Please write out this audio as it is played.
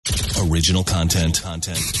Original content.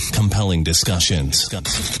 Compelling discussions.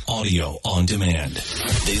 Audio on demand.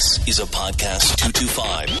 This is a Podcast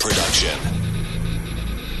 225 production.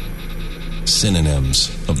 Synonyms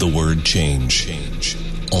of the word change.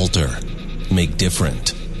 Alter. Make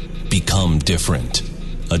different. Become different.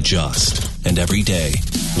 Adjust. And every day,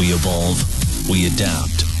 we evolve, we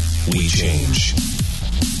adapt, we change.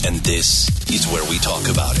 And this is where we talk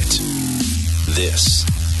about it. This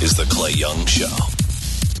is The Clay Young Show.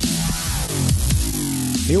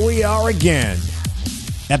 Here we are again.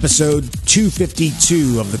 Episode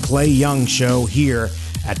 252 of The Clay Young Show here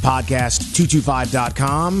at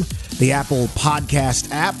podcast225.com, the Apple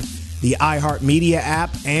Podcast app, the iHeartMedia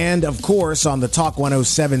app, and, of course, on the Talk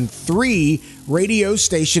 107.3 radio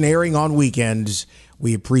station airing on weekends.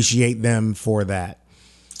 We appreciate them for that.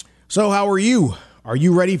 So how are you? Are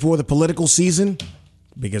you ready for the political season?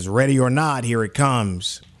 Because ready or not, here it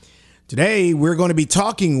comes. Today, we're going to be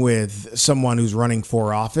talking with someone who's running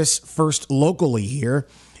for office, first locally here.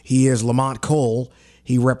 He is Lamont Cole.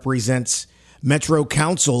 He represents Metro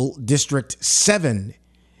Council District 7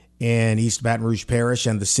 in East Baton Rouge Parish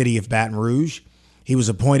and the city of Baton Rouge. He was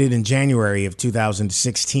appointed in January of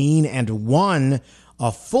 2016 and won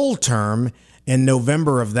a full term in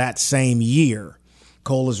November of that same year.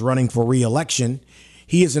 Cole is running for re-election.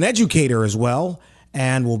 He is an educator as well,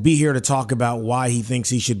 and will be here to talk about why he thinks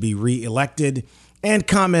he should be re-elected and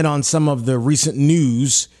comment on some of the recent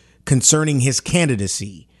news concerning his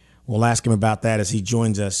candidacy. We'll ask him about that as he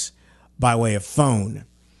joins us by way of phone.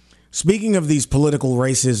 Speaking of these political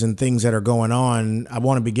races and things that are going on, I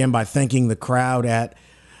want to begin by thanking the crowd at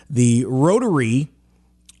the Rotary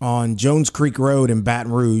on Jones Creek Road in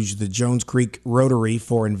Baton Rouge, the Jones Creek Rotary,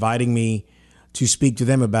 for inviting me to speak to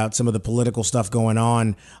them about some of the political stuff going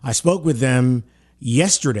on. I spoke with them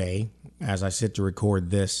yesterday, as I sit to record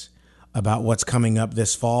this, about what's coming up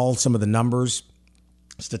this fall, some of the numbers,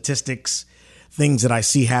 statistics, things that I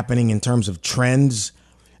see happening in terms of trends,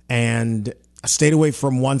 and I stayed away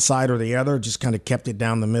from one side or the other, just kind of kept it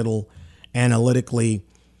down the middle analytically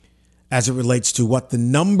as it relates to what the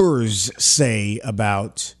numbers say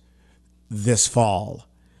about this fall.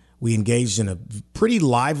 We engaged in a pretty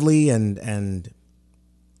lively and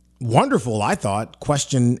wonderful, I thought,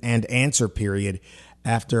 question and answer period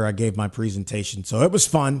after I gave my presentation. So it was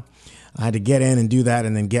fun. I had to get in and do that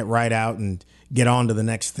and then get right out and get on to the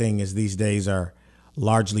next thing, as these days are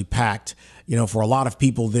largely packed. You know, for a lot of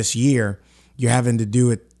people this year, you're having to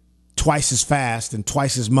do it twice as fast and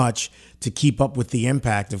twice as much to keep up with the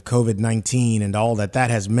impact of COVID-19 and all that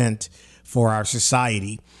has meant for our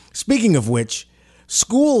society. Speaking of which,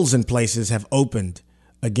 schools and places have opened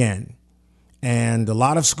again. And a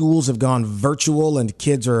lot of schools have gone virtual, and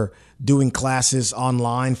kids are doing classes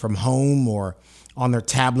online from home or on their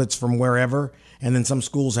tablets from wherever. And then some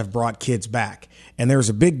schools have brought kids back. And there's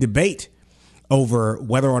a big debate over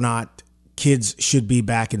whether or not kids should be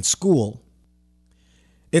back in school.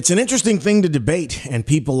 It's an interesting thing to debate, and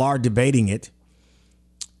people are debating it.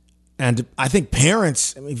 And I think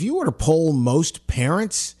parents, if you were to poll most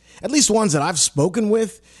parents, at least ones that I've spoken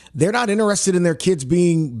with, they're not interested in their kids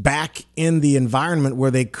being back in the environment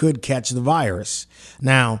where they could catch the virus.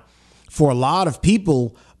 Now, for a lot of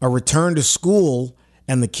people, a return to school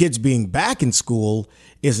and the kids being back in school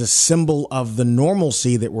is a symbol of the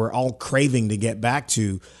normalcy that we're all craving to get back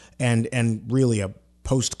to, and really a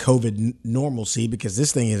post-COVID normalcy, because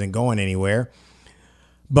this thing isn't going anywhere.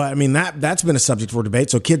 But I mean, that's been a subject for debate.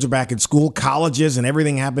 So kids are back in school, colleges, and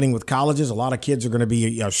everything happening with colleges. A lot of kids are going to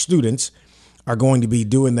be, students are going to be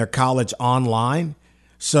doing their college online.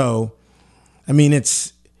 So, I mean,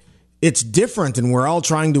 it's different, and we're all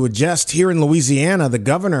trying to adjust. Here in Louisiana, the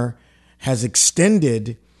governor has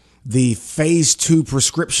extended the phase 2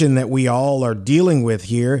 prescription that we all are dealing with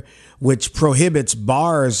here, which prohibits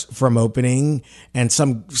bars from opening and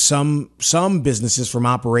some businesses from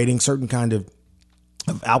operating, certain kind of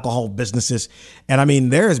alcohol businesses. And I mean,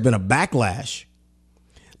 there has been a backlash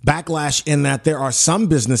in that there are some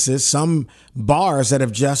businesses, some bars that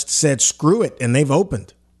have just said, screw it, and they've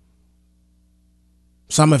opened.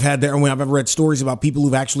 Some have had I've read stories about people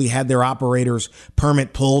who've actually had their operator's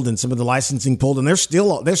permit pulled and some of the licensing pulled, and they're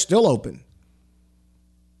still open.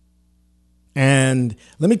 And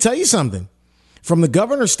let me tell you something. From the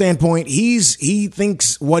governor's standpoint, he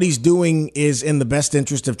thinks what he's doing is in the best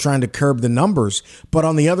interest of trying to curb the numbers. But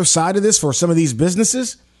on the other side of this, for some of these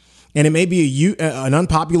businesses, and it may be an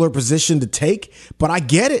unpopular position to take, but I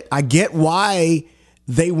get it. I get why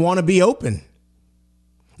they want to be open.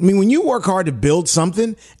 I mean, when you work hard to build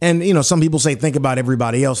something, and, some people say, think about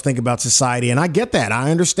everybody else, think about society. And I get that. I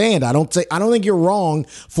understand. I don't think you're wrong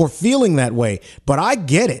for feeling that way, but I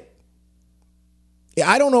get it.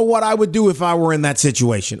 I don't know what I would do if I were in that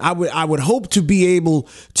situation. I would hope to be able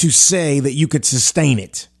to say that you could sustain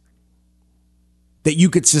it. That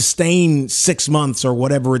you could sustain 6 months or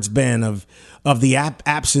whatever it's been of the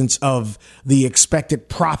absence of the expected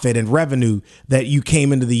profit and revenue that you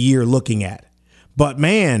came into the year looking at. But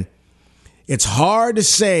man, it's hard to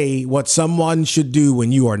say what someone should do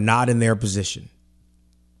when you are not in their position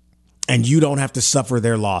and you don't have to suffer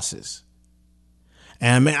their losses.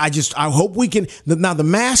 And man, I hope we can. Now, the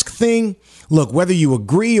mask thing, look, whether you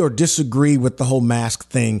agree or disagree with the whole mask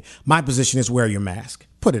thing, my position is wear your mask.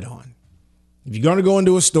 Put it on. If you're going to go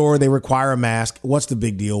into a store, they require a mask. What's the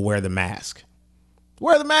big deal? Wear the mask.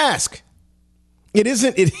 Wear the mask. It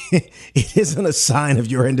isn't a sign of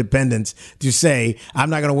your independence to say, I'm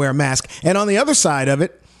not going to wear a mask. And on the other side of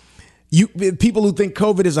it, people who think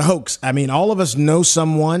COVID is a hoax. I mean, all of us know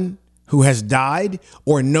someone who has died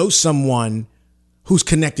or know someone who's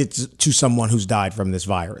connected to someone who's died from this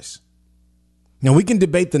virus. Now, we can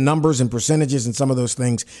debate the numbers and percentages and some of those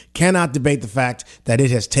things, cannot debate the fact that it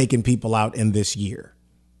has taken people out in this year.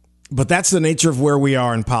 But that's the nature of where we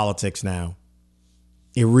are in politics now.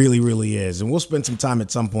 It really, really is. And we'll spend some time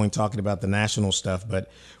at some point talking about the national stuff,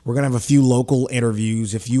 but we're going to have a few local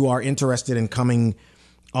interviews. If you are interested in coming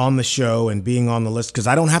on the show and being on the list, because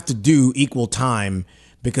I don't have to do equal time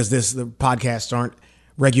because the podcasts aren't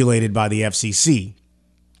regulated by the FCC.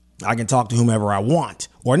 I can talk to whomever I want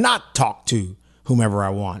or not talk to whomever I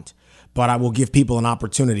want, but I will give people an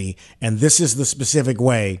opportunity. And this is the specific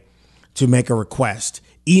way to make a request.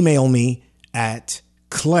 Email me at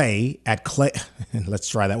Clay. Let's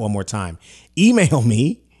try that one more time. Email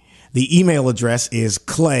me. The email address is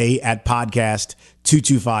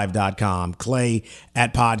clay@podcast225.com.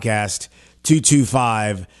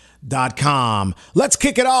 clay@podcast225.com. Let's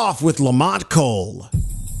kick it off with Lamont Cole.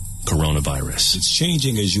 Coronavirus. It's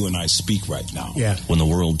changing as you and I speak right now. Yeah. When the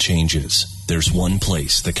world changes, there's one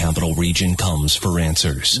place the Capital Region comes for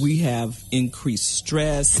answers. We have increased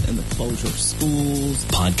stress and the closure of schools.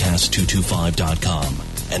 Podcast225.com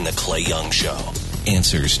and The Clay Young Show.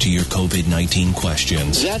 Answers to your COVID-19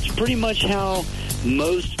 questions. That's pretty much how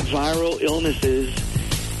most viral illnesses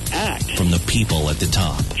act. From the people at the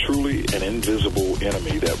top. Truly an invisible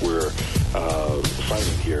enemy that we're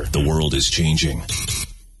fighting here. The world is changing.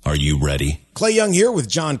 Are you ready? Clay Young here with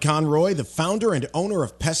John Conroy, the founder and owner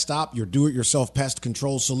of Pest Stop, your do-it-yourself pest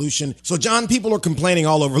control solution. So, John, people are complaining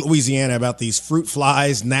all over Louisiana about these fruit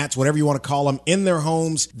flies, gnats, whatever you want to call them, in their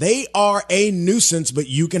homes. They are a nuisance, but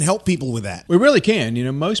you can help people with that. We really can. You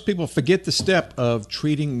know, most people forget the step of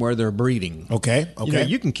treating where they're breeding. Okay. You know,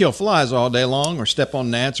 you can kill flies all day long or step on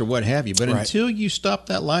gnats or what have you, but Right. until you stop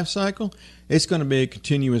that life cycle, it's going to be a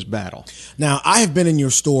continuous battle. Now, I have been in your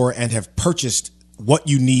store and have purchased what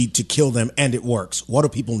you need to kill them, and it works. What do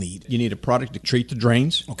people need? You need a product to treat the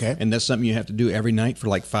drains. Okay. And that's something you have to do every night for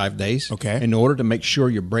like 5 days. Okay. In order to make sure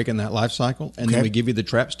you're breaking that life cycle. And Okay. then we give you the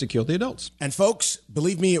traps to kill the adults. And folks,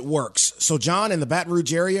 believe me, it works. So, John, in the Baton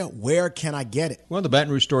Rouge area, where can I get it? Well, the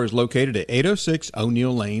Baton Rouge store is located at 806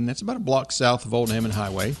 O'Neill Lane. That's about a block south of Old Hammond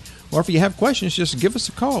Highway. Or if you have questions, just give us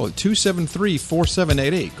a call at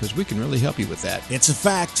 273-4788 because we can really help you with that. It's a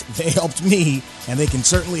fact. They helped me, and they can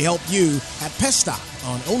certainly help you at Pest Stop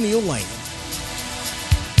on O'Neill Lane.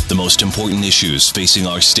 The most important issues facing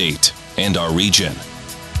our state and our region.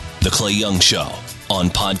 The Clay Young Show on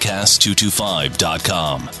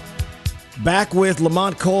podcast225.com. Back with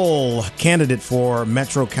Lamont Cole, candidate for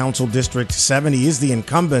Metro Council District 7. He is the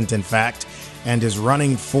incumbent, in fact, and is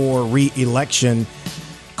running for re-election.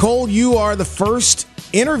 Cole, you are the first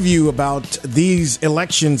interview about these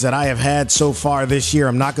elections that I have had so far this year.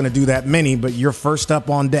 I'm not going to do that many, but you're first up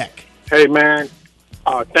on deck. Hey, man,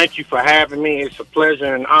 thank you for having me. It's a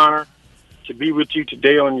pleasure and honor to be with you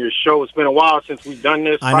today on your show. It's been a while since we've done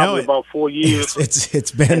this, I know probably it. about 4 years. It's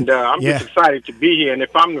been, and I'm just excited to be here. And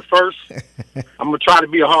if I'm the first, I'm going to try to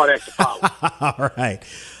be a hard act to follow.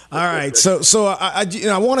 All right. So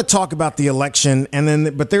I want to talk about the election,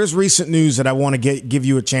 but there's recent news that I want to give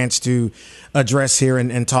you a chance to address here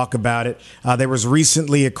and talk about it. There was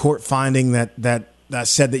recently a court finding that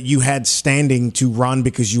said that you had standing to run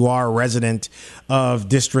because you are a resident of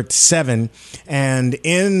District 7, and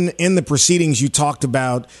in the proceedings you talked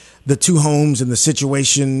about the two homes and the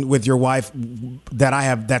situation with your wife that I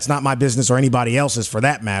have. That's not my business or anybody else's for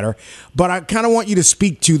that matter. But I kind of want you to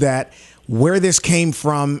speak to that, where this came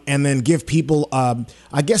from, and then give people, I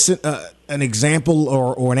guess, an example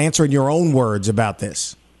or an answer in your own words about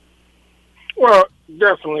this. Well,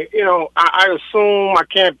 definitely. You know, I assume I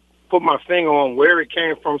can't put my finger on where it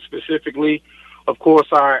came from specifically. Of course,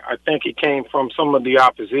 I think it came from some of the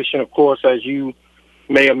opposition. Of course, as you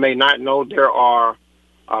may or may not know, there are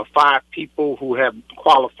 5 people who have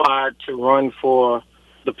qualified to run for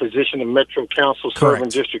the position of Metro Council serving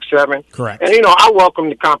District 7. Correct. And, I welcome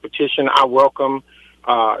the competition. I welcome,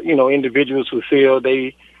 individuals who feel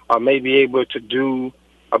they may be able to do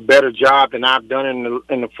a better job than I've done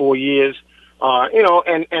in the 4 years.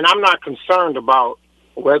 And I'm not concerned about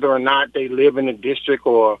whether or not they live in the district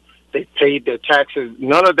or they paid their taxes.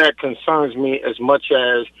 None of that concerns me as much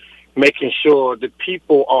as making sure that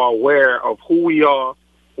people are aware of who we are,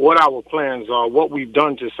 what our plans are, what we've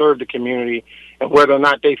done to serve the community, and whether or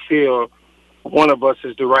not they feel one of us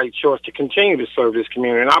is the right choice to continue to serve this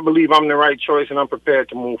community. And I believe I'm the right choice, and I'm prepared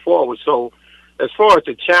to move forward. So as far as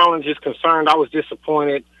the challenge is concerned, I was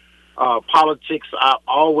disappointed. Politics, I've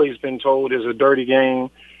always been told, is a dirty game.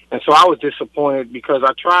 And so I was disappointed because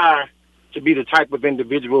I try to be the type of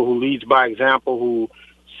individual who leads by example, who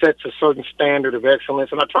sets a certain standard of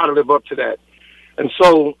excellence, and I try to live up to that. And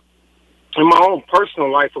so in my own personal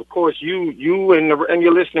life, of course, you and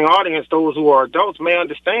your listening audience, those who are adults, may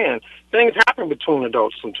understand things happen between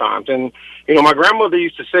adults sometimes. And, my grandmother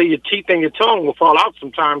used to say your teeth and your tongue will fall out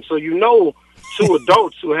sometimes. So, two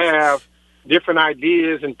adults who have different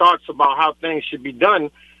ideas and thoughts about how things should be done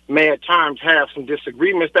may at times have some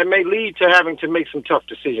disagreements that may lead to having to make some tough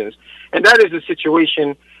decisions. And that is the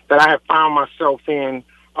situation that I have found myself in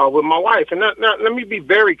with my wife. And let me be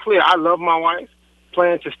very clear. I love my wife,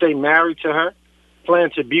 plan to stay married to her, plan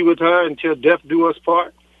to be with her until death do us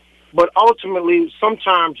part. But ultimately,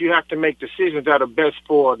 sometimes you have to make decisions that are best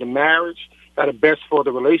for the marriage, that are best for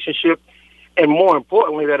the relationship, and more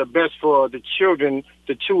importantly, that are best for the children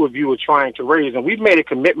the two of you are trying to raise. And we've made a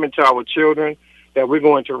commitment to our children that we're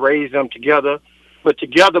going to raise them together, but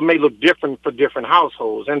together may look different for different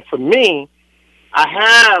households. And for me, I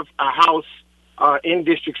have a house in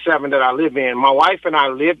District 7 that I live in. My wife and I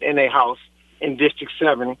lived in a house in District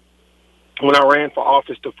 7 when I ran for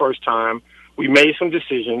office the first time. We made some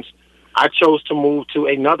decisions. I chose to move to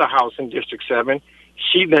another house in District 7.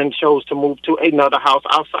 She then chose to move to another house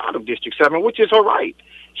outside of District 7, which is her right.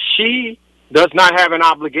 She does not have an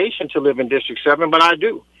obligation to live in District 7, but I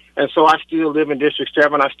do. And so I still live in District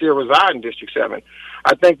 7. I still reside in District 7.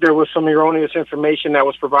 I think there was some erroneous information that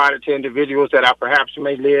was provided to individuals that I perhaps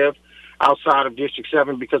may live outside of District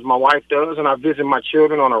 7 because my wife does, and I visit my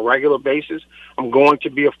children on a regular basis. I'm going to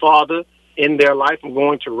be a father in their life. I'm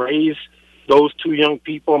going to raise those two young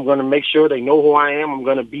people. I'm going to make sure they know who I am. I'm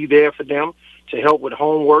going to be there for them to help with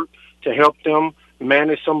homework, to help them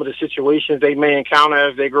manage some of the situations they may encounter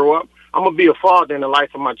as they grow up. I'm going to be a father in the life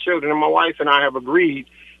of my children, and my wife and I have agreed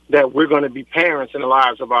that we're going to be parents in the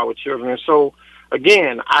lives of our children. And so,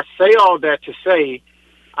 again, I say all that to say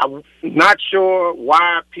I'm not sure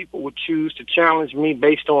why people would choose to challenge me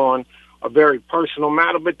based on a very personal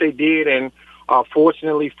matter, but they did. And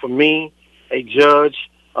fortunately for me, a judge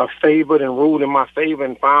favored and ruled in my favor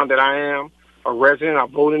and found that I am a resident. I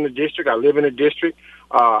vote in the district. I live in the district.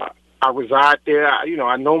 I reside there.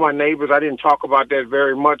 I know my neighbors. I didn't talk about that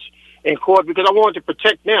very much in court because I wanted to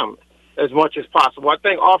protect them as much as possible. I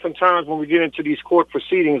think oftentimes when we get into these court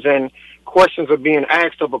proceedings and questions are being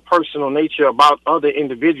asked of a personal nature about other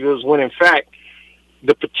individuals, when in fact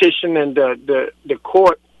the petition and the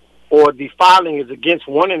court or the filing is against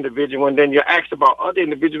one individual and then you're asked about other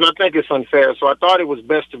individuals, I think it's unfair. So I thought it was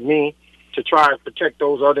best of me to try and protect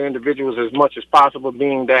those other individuals as much as possible,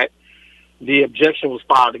 being that the objection was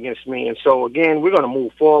filed against me. And so, again, we're going to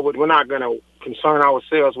move forward. We're not going to concern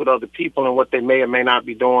ourselves with other people and what they may or may not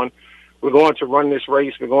be doing. We're going to run this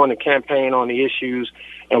race. We're going to campaign on the issues,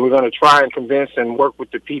 and we're going to try and convince and work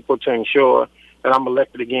with the people to ensure that I'm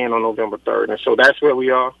elected again on November 3rd. And so that's where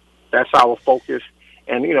we are. That's our focus.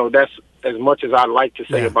 And, that's as much as I'd like to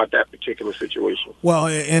say about that particular situation. Well,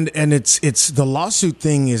 and it's the lawsuit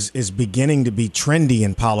thing is beginning to be trendy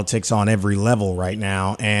in politics on every level right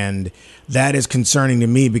now. And that is concerning to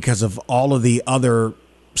me because of all of the other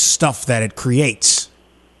stuff that it creates.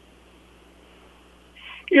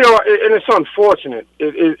 And it's unfortunate.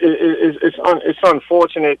 It's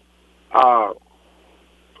unfortunate.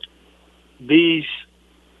 These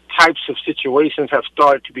types of situations have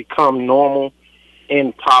started to become normal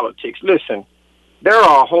in politics. Listen, there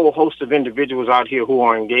are a whole host of individuals out here who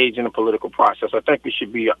are engaged in the political process. I think we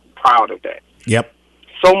should be proud of that. Yep.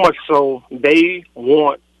 So much so, they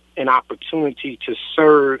want an opportunity to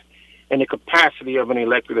serve in the capacity of an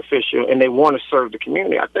elected official, and they want to serve the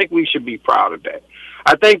community. I think we should be proud of that.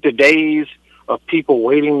 I think the days of people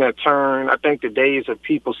waiting their turn, I think the days of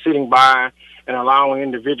people sitting by and allowing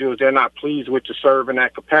individuals they're not pleased with to serve in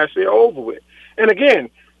that capacity are over with. And again,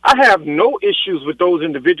 I have no issues with those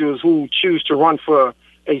individuals who choose to run for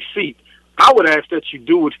a seat. I would ask that you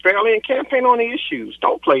do it fairly and campaign on the issues.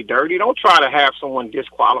 Don't play dirty. Don't try to have someone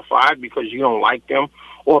disqualified because you don't like them,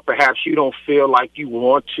 or perhaps you don't feel like you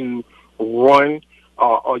want to run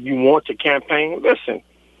or you want to campaign. Listen,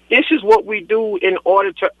 this is what we do in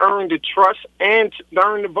order to earn the trust and to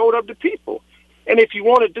earn the vote of the people. And if you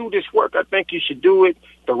want to do this work, I think you should do it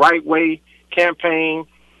the right way. Campaign,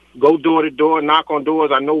 go door to door, knock on doors.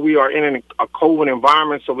 I know we are in a COVID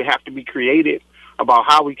environment, so we have to be creative about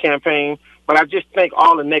how we campaign. But I just think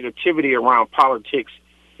all the negativity around politics,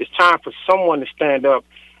 it's time for someone to stand up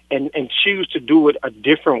and choose to do it a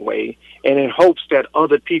different way, and in hopes that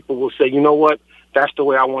other people will say, you know what, that's the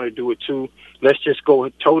way I want to do it too. Let's just go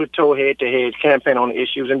toe-to-toe, head-to-head, campaign on the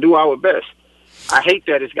issues and do our best. I hate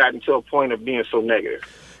that it's gotten to a point of being so negative.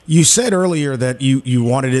 You said earlier that you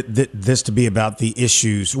wanted this to be about the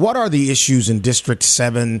issues. What are the issues in District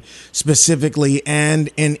 7 specifically and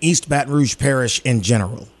in East Baton Rouge Parish in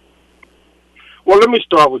general? Well, let me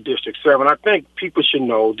start with District 7. I think people should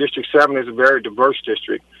know District 7 is a very diverse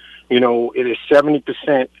district. You know, it is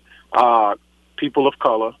 70% people of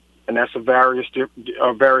color, and that's a variation,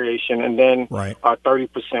 and then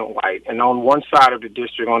 30% white. And on one side of the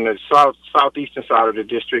district, on the southeastern side of the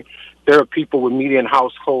district, there are people with median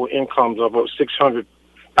household incomes of about $600,000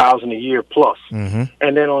 a year plus. Mm-hmm.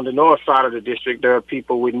 And then on the north side of the district, there are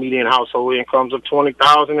people with median household incomes of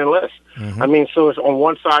 $20,000 and less. Mm-hmm. I mean, so it's on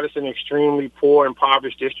one side, it's an extremely poor,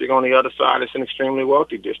 impoverished district. On the other side, it's an extremely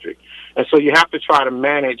wealthy district. And so you have to try to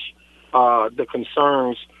manage the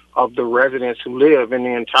concerns of the residents who live in the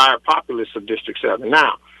entire populace of District 7.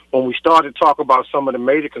 Now, when we start to talk about some of the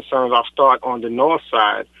major concerns, I'll start on the north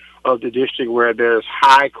side of the district, where there's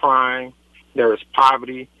high crime, there is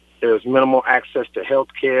poverty, there's minimal access to health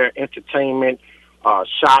care, entertainment,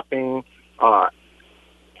 shopping.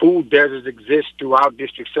 Food deserts exist throughout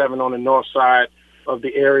District 7 on the north side of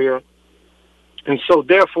the area. And so,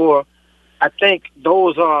 therefore, I think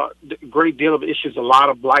those are a great deal of issues, a lot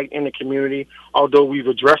of blight in the community. Although we've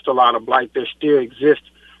addressed a lot of blight, there still exists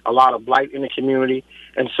a lot of blight in the community.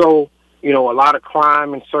 And so, you know, a lot of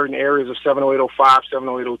crime in certain areas of 70805,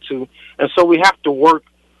 70802. And so we have to work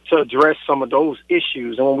to address some of those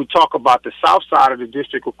issues. And when we talk about the south side of the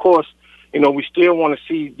district, of course, you know, we still want to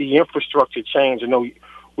see the infrastructure change. You know,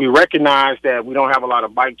 we recognize that we don't have a lot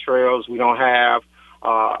of bike trails. We don't have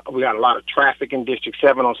we got a lot of traffic in District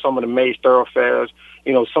 7 on some of the major thoroughfares.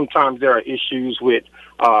 You know, sometimes there are issues with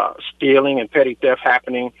stealing and petty theft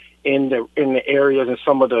happening in the areas and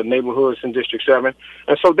some of the neighborhoods in District 7.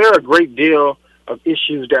 And so there are a great deal of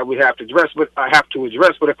issues that we have to address.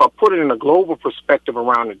 But if I put it in a global perspective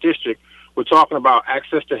around the district, we're talking about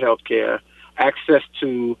access to health care, access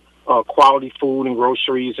to quality food and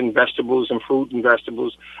groceries and vegetables and fruit and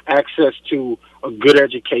vegetables, access to a good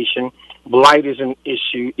education. Blight is an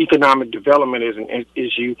issue. Economic development is an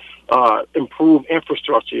issue. Improved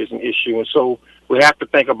infrastructure is an issue. And so we have to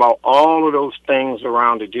think about all of those things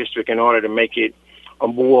around the district in order to make it a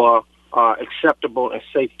more acceptable and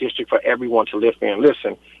safe district for everyone to live in.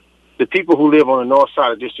 Listen, the people who live on the north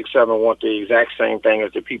side of District 7 want the exact same thing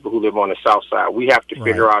as the people who live on the south side. We have to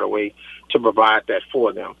figure out a way to provide that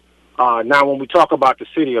for them. Now, when we talk about the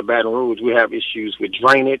city of Baton Rouge, we have issues with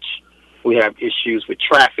drainage. We have issues with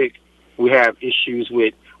traffic. We have issues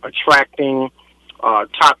with attracting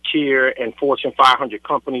top-tier and Fortune 500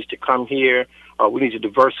 companies to come here. We need to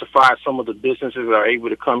diversify some of the businesses that are able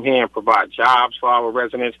to come here and provide jobs for our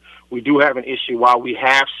residents. We do have an issue. While we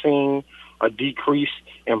have seen a decrease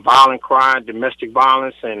in violent crime, domestic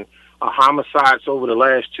violence, and homicides over the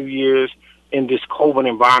last 2 years in this COVID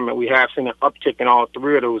environment, we have seen an uptick in all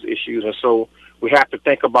three of those issues. And so we have to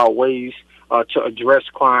think about ways to address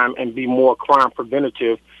crime and be more crime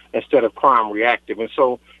preventative instead of crime reactive. And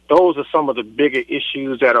so those are some of the bigger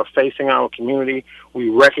issues that are facing our community. We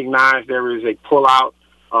recognize there is a pullout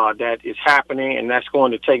that is happening, and that's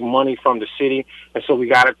going to take money from the city. And so we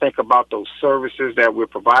got to think about those services that we're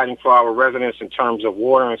providing for our residents in terms of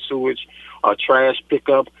water and sewage, trash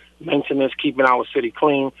pickup, maintenance, keeping our city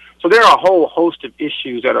clean. So there are a whole host of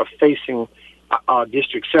issues that are facing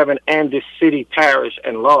District 7 and this city parish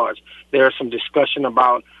at large. There's some discussion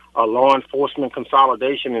about law enforcement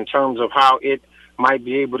consolidation in terms of how it might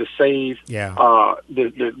be able to save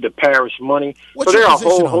the parish money. So there are a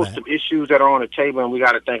whole host of issues that are on the table, and we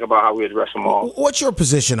got to think about how we address them all. What's your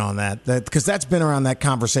position on that? Because that's been around that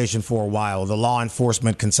conversation for a while, the law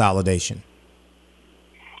enforcement consolidation.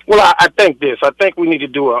 Well, I think this. I think we need to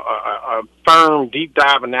do a firm, deep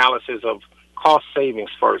dive analysis of cost savings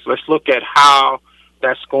first. Let's look at how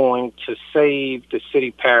that's going to save the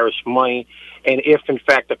city parish money. and if, in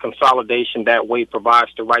fact, the consolidation that way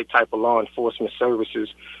provides the right type of law enforcement services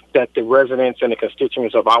that the residents and the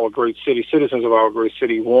constituents of our great city, citizens of our great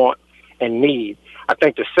city, want and need. I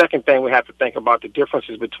think the second thing we have to think about the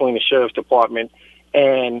differences between the Sheriff's Department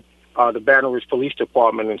and the Baton Rouge Police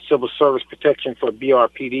Department and civil service protection for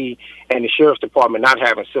BRPD and the Sheriff's Department not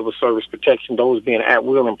having civil service protection, those being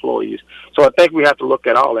at-will employees. So I think we have to look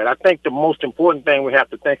at all that. I think the most important thing we have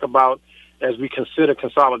to think about as we consider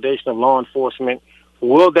consolidation of law enforcement,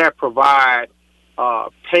 will that provide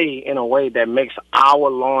pay in a way that makes our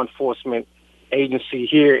law enforcement agency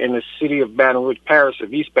here in the city of Baton Rouge, Parish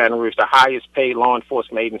of East Baton Rouge, the highest paid law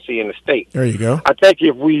enforcement agency in the state. There you go. I think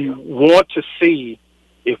if we want to see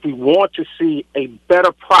a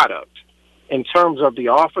better product in terms of the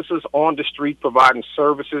officers on the street providing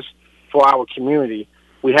services for our community,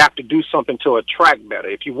 we have to do something to attract better.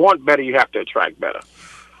 If you want better, you have to attract better.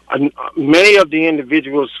 Many of the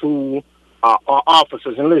individuals who are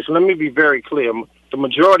officers, and listen, let me be very clear, the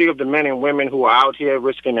majority of the men and women who are out here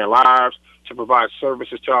risking their lives to provide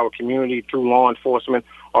services to our community through law enforcement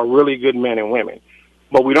are really good men and women.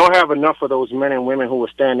 But we don't have enough of those men and women who are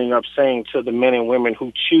standing up saying to the men and women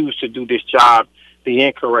who choose to do this job the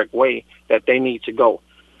incorrect way that they need to go.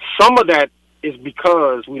 Some of that is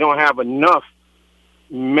because we don't have enough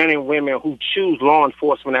men and women who choose law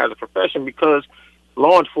enforcement as a profession, because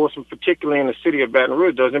law enforcement, particularly in the city of Baton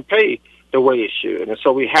Rouge, doesn't pay the way it should. And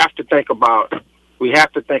so we have to think about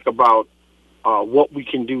what we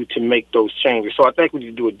can do to make those changes. So I think we need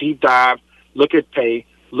to do a deep dive, look at pay,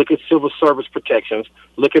 look at civil service protections,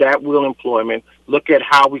 look at will employment, look at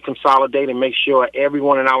how we consolidate and make sure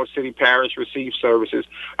everyone in our city parish receives services.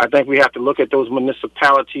 I think we have to look at those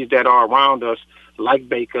municipalities that are around us, like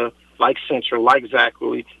Baker, like Central, like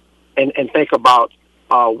Zachary, and think about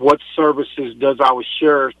what services does our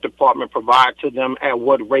Sheriff's Department provide to them, at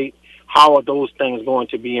what rate, how are those things going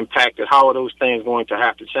to be impacted, how are those things going to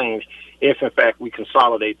have to change if, in fact, we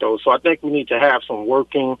consolidate those. So I think we need to have some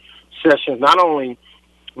working sessions, not only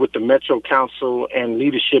with the Metro Council and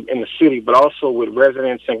leadership in the city, but also with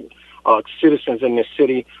residents and citizens in the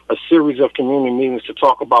city, a series of community meetings to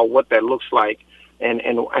talk about what that looks like and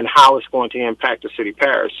how it's going to impact the city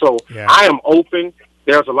parish. So yeah. I am open.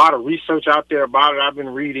 There's a lot of research out there about it I've been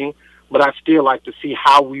reading, but I'd still like to see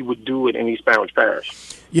how we would do it in East Baton Rouge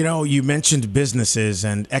Parish. You know, you mentioned businesses,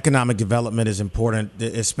 and economic development is important,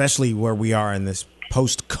 especially where we are in this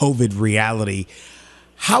post-COVID reality.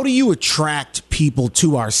 How do you attract people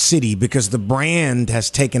to our city? Because the brand has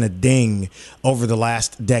taken a ding over the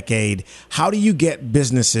last decade. How do you get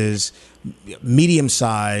businesses,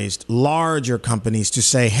 medium-sized, larger companies, to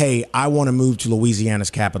say, hey, I want to move to Louisiana's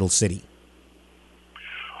capital city?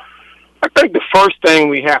 I think the first thing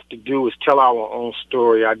we have to do is tell our own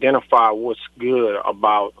story, identify what's good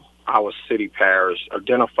about our city parish,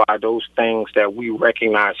 identify those things that we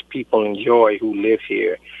recognize people enjoy who live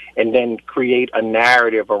here, and then create a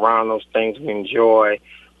narrative around those things we enjoy,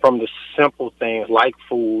 from the simple things like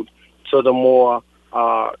food to the more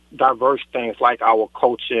diverse things like our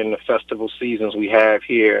culture and the festival seasons we have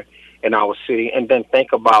here in our city, and then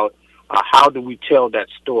think about how do we tell that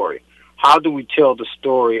story? How do we tell the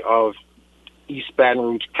story of East Baton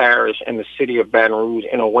Rouge Parish and the city of Baton Rouge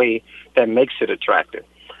in a way that makes it attractive?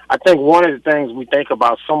 I think one of the things we think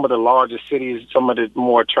about, some of the larger cities, some of the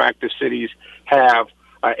more attractive cities have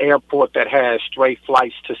an airport that has straight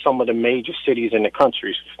flights to some of the major cities in the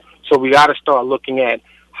country. So we got to start looking at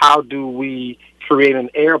how do we create an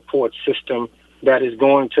airport system that is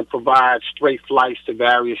going to provide straight flights to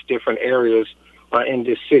various different areas in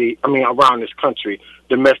this city, around this country,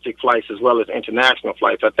 domestic flights as well as international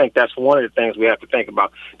flights. I think that's one of the things we have to think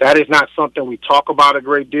about. That is not something we talk about a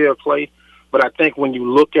great deal, Clay, but I think when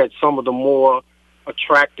you look at some of the more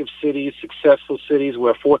attractive cities, successful cities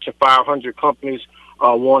where Fortune 500 companies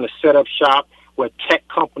want to set up shop, where tech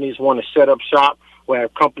companies want to set up shop, where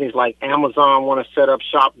companies like Amazon want to set up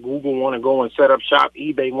shop, Google want to go and set up shop,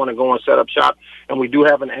 eBay want to go and set up shop, and we do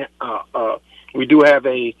have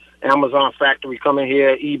a Amazon factory coming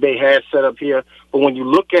here. eBay has set up here. But when you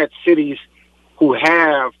look at cities who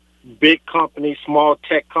have big companies, small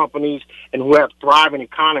tech companies, and who have thriving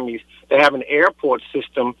economies, they have an airport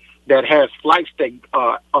system that has flights that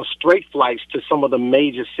are straight flights to some of the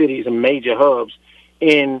major cities and major hubs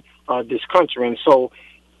in this country. And so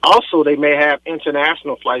also they may have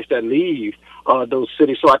international flights that leave those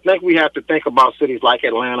cities. So I think we have to think about cities like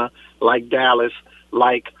Atlanta, like Dallas,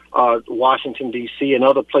 like Washington, D.C., and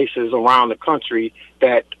other places around the country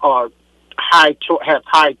that are have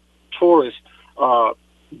high tourist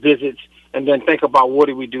visits, and then think about what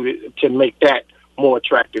do we do to make that more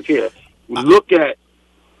attractive here. We look at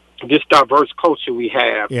this diverse culture we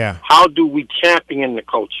have. Yeah. How do we champion the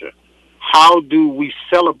culture? How do we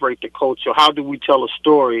celebrate the culture? How do we tell a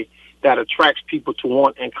story that attracts people to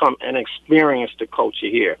want and come and experience the culture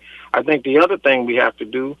here? I think the other thing we have to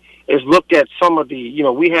do is look at some of the,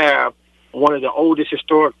 we have one of the oldest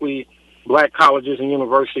historically black colleges and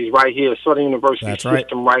universities right here, Southern University That's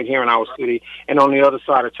system right here in our city. And on the other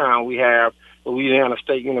side of town, we have Louisiana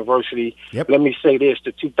State University. Yep. Let me say this,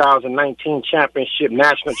 the 2019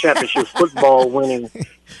 national championship football winning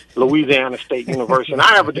Louisiana State University. And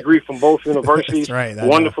I have a degree from both universities. That's right.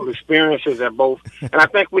 Wonderful experiences at both. And I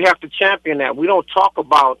think we have to champion that. We don't talk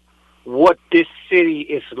about what this city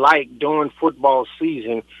is like during football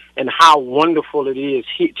season and how wonderful it is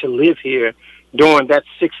to live here during that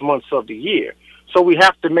 6 months of the year. So we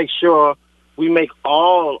have to make sure we make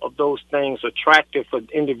all of those things attractive for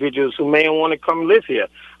individuals who may want to come live here.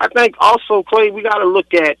 I think also, Clay, we got to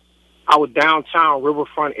look at our downtown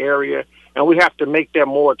riverfront area, and we have to make that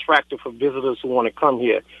more attractive for visitors who want to come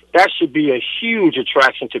here. That should be a huge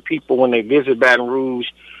attraction to people when they visit Baton Rouge,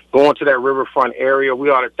 going to that riverfront area. We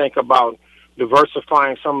ought to think about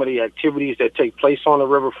diversifying some of the activities that take place on the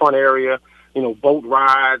riverfront area, boat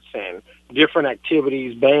rides and different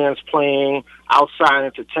activities, bands playing, outside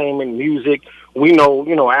entertainment, music. We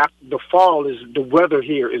know, after the fall the weather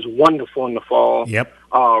here is wonderful in the fall. Yep.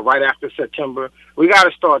 Right after September. We got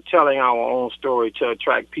to start telling our own story to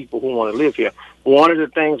attract people who want to live here. One of the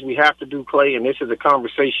things we have to do, Clay, and this is a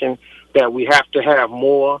conversation that we have to have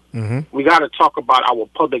more, we got to talk about our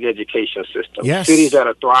public education system. Yes. Cities that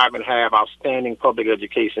are thriving have outstanding public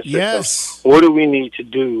education systems. Yes. What do we need to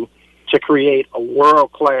do to create a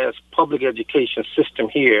world-class public education system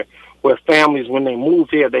here where families, when they move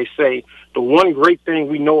here, they say, the one great thing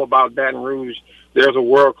we know about Baton Rouge, there's a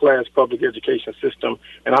world-class public education system,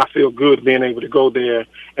 and I feel good being able to go there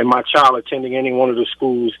and my child attending any one of the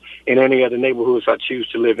schools in any of the neighborhoods I choose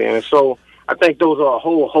to live in. And so I think those are a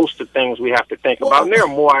whole host of things we have to think about. And there are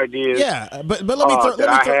more ideas but let me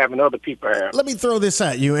I have and other people have. Let me throw this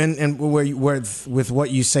at you, and with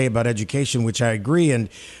what you say about education, which I agree.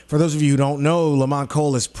 And for those of you who don't know, Lamont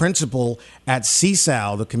Cole is principal at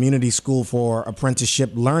CSAL, the Community School for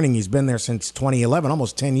Apprenticeship Learning. He's been there since 2011,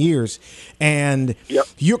 almost 10 years. And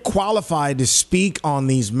you're qualified to speak on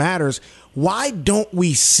these matters. Why don't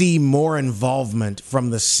we see more involvement from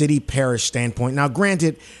the city parish standpoint? Now,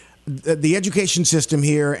 granted, the education system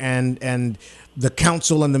here and the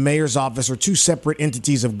council and the mayor's office are two separate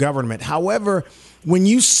entities of government. However, when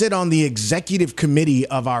you sit on the executive committee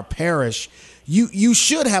of our parish, you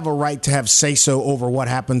should have a right to have say-so over what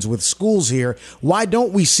happens with schools here. Why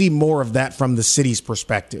don't we see more of that from the city's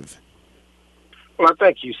perspective? Well, I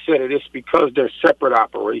think you said it. It's because they're separate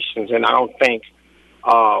operations, and I don't think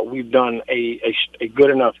we've done a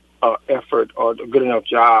good enough effort or a good enough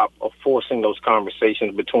job of forcing those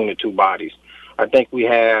conversations between the two bodies. I think we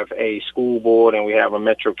have a school board and we have a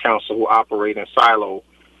metro council who operate in silo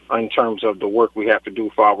in terms of the work we have to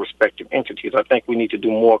do for our respective entities. I think we need to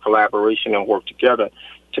do more collaboration and work together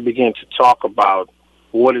to begin to talk about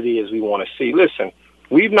what it is we want to see. Listen,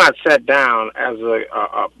 we've not sat down as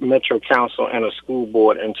a metro council and a school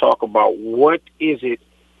board and talk about what is it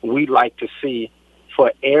we'd like to see for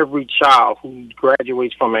every child who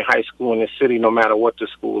graduates from a high school in the city, no matter what the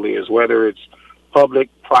school is, whether it's public,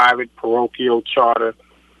 private, parochial, charter.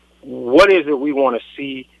 What is it we want to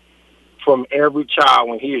see from every child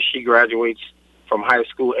when he or she graduates from high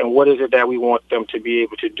school, and what is it that we want them to be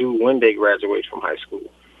able to do when they graduate from high school?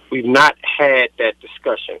 We've not had that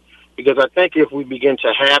discussion, because I think if we begin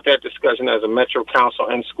to have that discussion as a metro council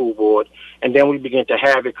and school board, and then we begin to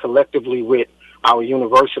have it collectively with our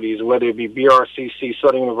universities, whether it be BRCC,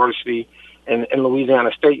 Southern University, and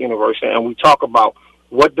Louisiana State University, and we talk about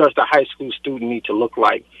what does the high school student need to look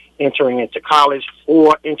like entering into college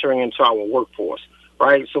or entering into our workforce,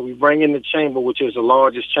 right? So we bring in the chamber, which is the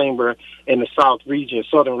largest chamber in the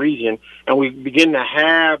southern region, and we begin to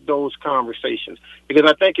have those conversations. Because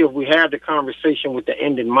I think if we have the conversation with the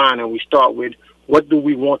end in mind and we start with what do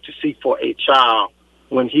we want to see for a child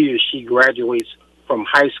when he or she graduates from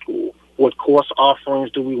high school, what course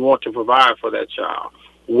offerings do we want to provide for that child?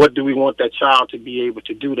 What do we want that child to be able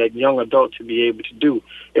to do, that young adult to be able to do?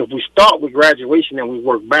 If we start with graduation and we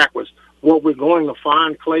work backwards, what we're going to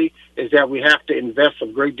find, Clay, is that we have to invest a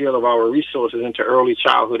great deal of our resources into early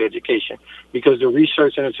childhood education, because the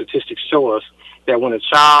research and the statistics show us that when a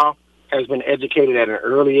child has been educated at an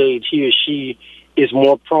early age, he or she is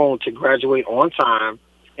more prone to graduate on time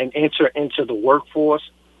and enter into the workforce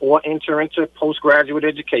or enter into postgraduate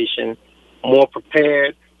education more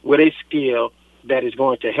prepared with a skill that is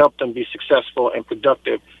going to help them be successful and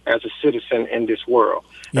productive as a citizen in this world.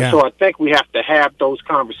 Yeah. And so I think we have to have those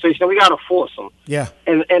conversations, and we got to force them. Yeah.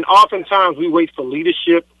 And oftentimes we wait for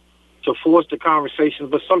leadership to force the conversations,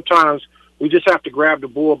 but sometimes we just have to grab the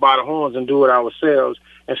bull by the horns and do it ourselves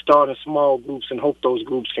and start in small groups and hope those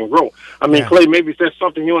groups can grow. I mean, Yeah. Clay, maybe that's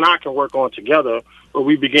something you and I can work on together, where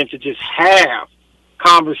we begin to just have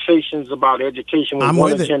conversations about education with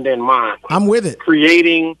one agenda in mind. I'm with it.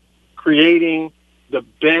 Creating the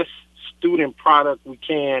best student product we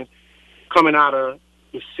can coming out of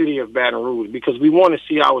the city of Baton Rouge, because we want to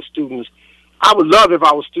see our students. I would love if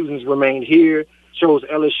our students remained here, chose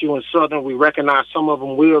LSU and Southern. We recognize some of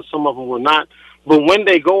them will, some of them will not. But when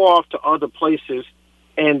they go off to other places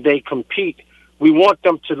and they compete, we want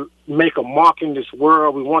them to make a mark in this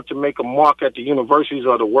world. We want to make a mark at the universities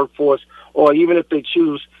or the workforce, or even if they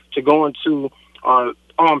choose to go into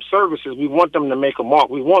armed services, we want them to make a mark.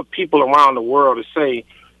 We want people around the world to say,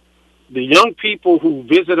 the young people who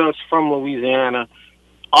visit us from Louisiana,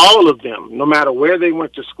 all of them, no matter where they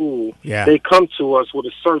went to school, they come to us with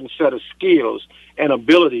a certain set of skills and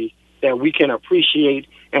ability that we can appreciate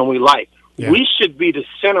and we like. Yeah. We should be the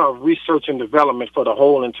center of research and development for the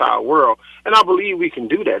whole entire world. And I believe we can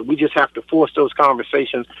do that. We just have to force those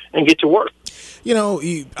conversations and get to work. You know,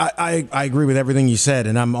 I agree with everything you said,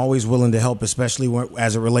 and I'm always willing to help, especially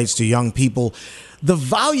as it relates to young people. The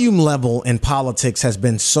volume level in politics has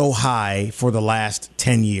been so high for the last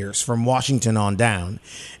 10 years, from Washington on down,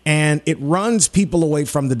 and it runs people away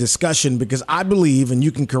from the discussion because I believe, and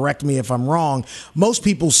you can correct me if I'm wrong, most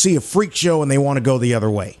people see a freak show and they want to go the other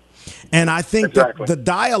way. And I think that the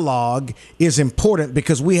dialogue is important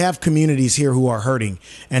because we have communities here who are hurting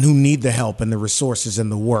and who need the help and the resources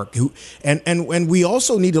and the work. And we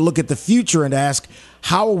also need to look at the future and ask,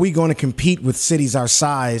 how are we going to compete with cities our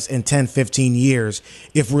size in 10, 15 years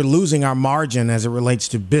if we're losing our margin as it relates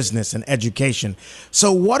to business and education?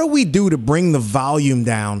 So what do we do to bring the volume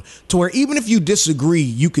down to where even if you disagree,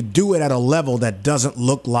 you could do it at a level that doesn't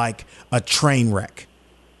look like a train wreck?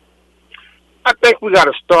 I think we got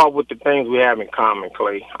to start with the things we have in common,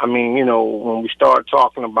 Clay. I mean, you know, when we start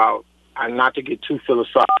talking about, and not to get too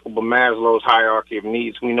philosophical, but Maslow's hierarchy of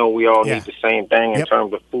needs, we know we all need the same thing in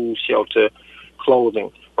terms of food, shelter,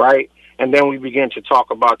 clothing, right? And then we begin to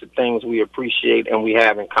talk about the things we appreciate and we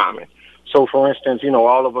have in common. So, for instance, you know,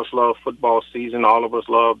 all of us love football season. All of us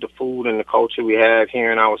love the food and the culture we have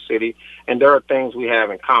here in our city. And there are things we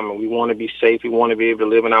have in common. We want to be safe. We want to be able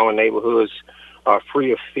to live in our neighborhoods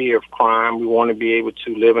free of fear of crime. We want to be able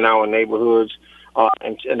to live in our neighborhoods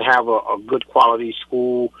and have a good quality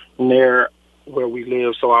school near where we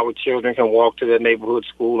live so our children can walk to their neighborhood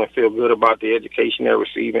school and feel good about the education they're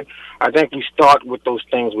receiving. I think we start with those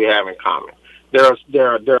things we have in common. There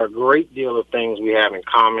are a great deal of things we have in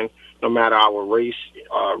common, no matter our race,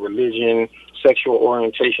 religion, sexual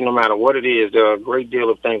orientation, no matter what it is. There are a great deal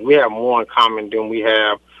of things. We have more in common than we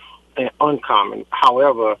have in uncommon.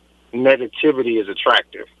 However, negativity is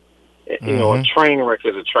attractive. You know, a train wreck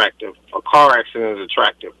is attractive. A car accident is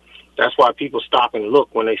attractive. That's why people stop and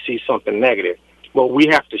look when they see something negative. But we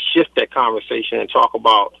have to shift that conversation and talk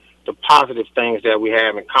about the positive things that we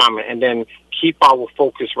have in common and then keep our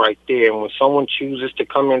focus right there. And when someone chooses to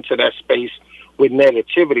come into that space with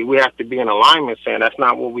negativity, we have to be in alignment saying that's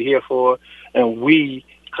not what we're here for. And we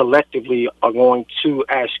collectively are going to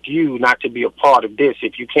ask you not to be a part of this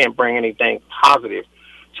if you can't bring anything positive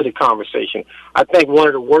to the conversation. I think one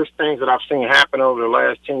of the worst things that I've seen happen over the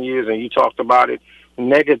last 10 years, and you talked about it,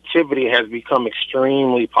 negativity has become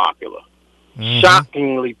extremely popular,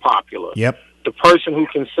 shockingly popular. Yep. The person who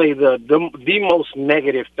can say the most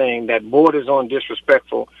negative thing that borders on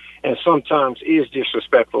disrespectful and sometimes is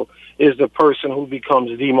disrespectful is the person who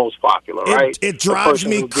becomes the most popular, right? It drives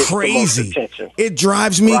me crazy. It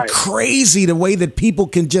drives me crazy the way that people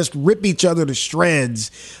can just rip each other to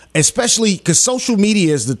shreds, especially because social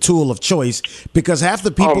media is the tool of choice, because half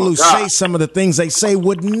the people who say some of the things they say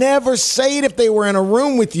would never say it if they were in a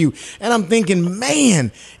room with you. And I'm thinking,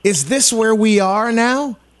 man, is this where we are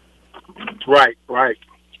now? Right.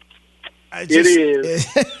 It is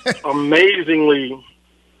amazingly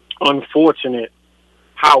unfortunate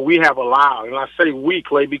how we have allowed, and I say we,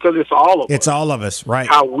 Clay, because it's all of us. It's all of us, right.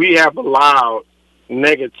 How we have allowed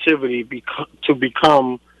negativity to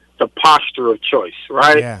become the posture of choice,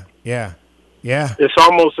 right? Yeah. It's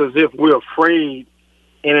almost as if we're afraid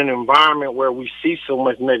in an environment where we see so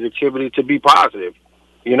much negativity to be positive,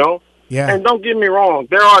 you know? Yeah. And don't get me wrong,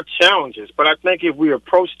 there are challenges, but I think if we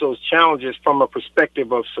approach those challenges from a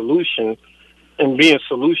perspective of solution and being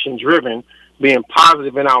solution-driven, being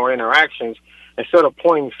positive in our interactions, instead of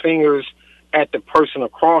pointing fingers at the person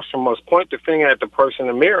across from us. Point the finger at the person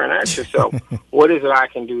in the mirror and ask yourself, what is it I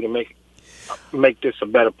can do to make this a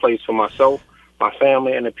better place for myself, my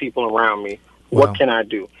family, and the people around me? Wow. What can I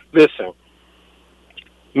do? Listen,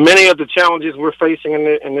 many of the challenges we're facing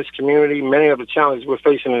in this community, many of the challenges we're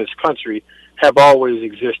facing in this country have always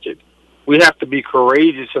existed. We have to be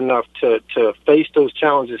courageous enough to face those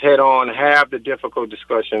challenges head on, have the difficult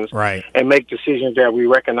discussions, right, and make decisions that we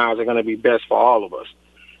recognize are going to be best for all of us.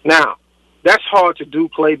 Now, that's hard to do,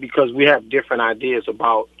 Clay, because we have different ideas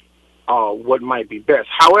about what might be best.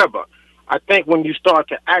 However, I think when you start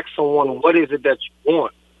to ask someone, what is it that you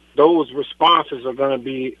want, those responses are going to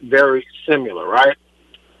be very similar, right?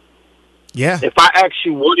 Yeah. If I ask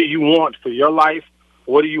you, what do you want for your life?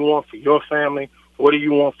 What do you want for your family? What do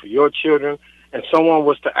you want for your children? And someone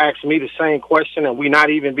was to ask me the same question and we not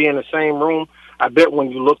even be in the same room, I bet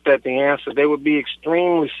when you looked at the answer, they would be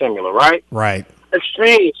extremely similar, right? Right.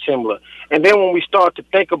 Extremely similar. And then when we start to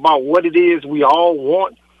think about what it is we all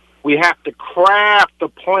want, we have to craft a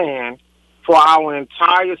plan for our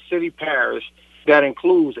entire city parish that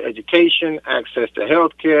includes education, access to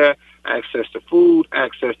health care, access to food,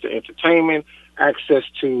 access to entertainment, access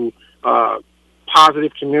to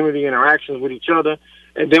positive community interactions with each other.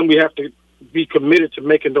 And then we have to be committed to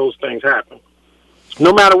making those things happen,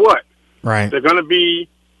 no matter what. Right. They're going to be,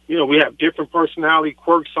 we have different personality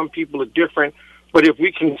quirks. Some people are different. But if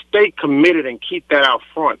we can stay committed and keep that out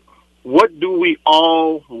front, what do we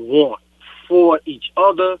all want for each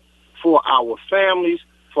other, for our families,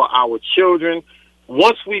 for our children?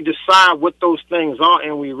 Once we decide what those things are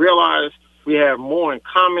and we realize we have more in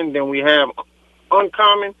common than we have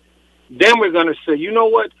uncommon, then we're going to say, you know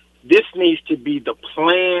what? This needs to be the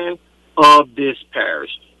plan of this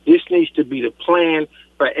parish. This needs to be the plan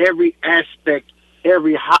for every aspect,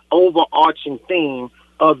 every overarching theme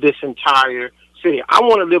of this entire city. I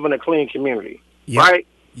want to live in a clean community, right?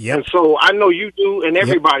 Yep. And so I know you do, and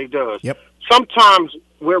everybody does. Yep. Sometimes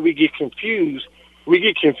where we get confused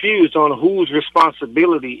on whose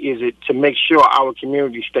responsibility is it to make sure our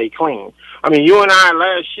community stay clean. I mean, you and I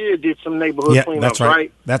last year did some neighborhood cleanups, that's right.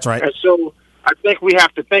 right? That's right. And so I think we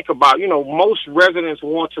have to think about, most residents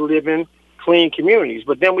want to live in clean communities,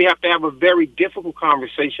 but then we have to have a very difficult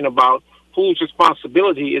conversation about whose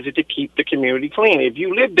responsibility is it to keep the community clean. If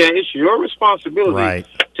you live there, it's your responsibility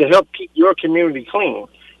to help keep your community clean.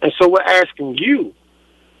 And so we're asking you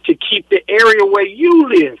to keep the area where you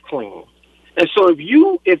live clean. And so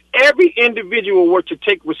if every individual were to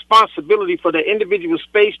take responsibility for the individual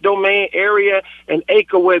space, domain, area, and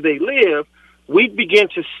acre where they live, we'd begin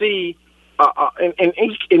to see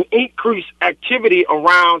an increased activity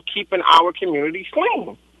around keeping our communities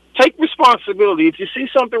clean. Take responsibility. If you see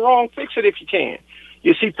something wrong, fix it if you can.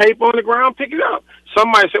 You see paper on the ground, pick it up.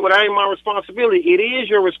 Somebody said, well, that ain't my responsibility. It is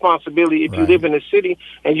your responsibility if you live in the city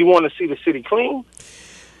and you want to see the city clean.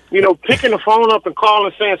 Picking the phone up and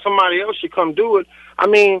calling saying somebody else should come do it. I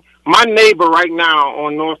mean, my neighbor right now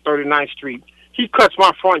on North 39th Street, he cuts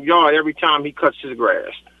my front yard every time he cuts his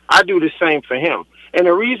grass. I do the same for him. And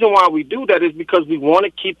the reason why we do that is because we want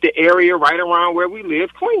to keep the area right around where we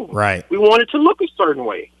live clean. Right. We want it to look a certain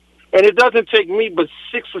way. And it doesn't take me but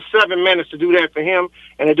 6 or 7 minutes to do that for him,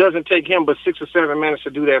 and it doesn't take him but 6 or 7 minutes to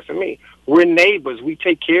do that for me. We're neighbors. We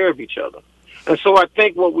take care of each other. And so I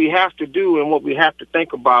think what we have to do and what we have to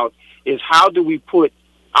think about is how do we put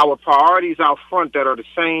our priorities out front that are the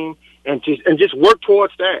same and just work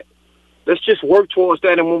towards that. Let's just work towards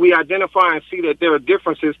that. And when we identify and see that there are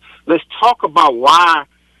differences, let's talk about why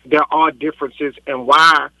there are differences and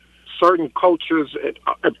why certain cultures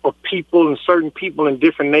of people and certain people in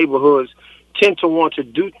different neighborhoods tend to want to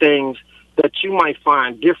do things that you might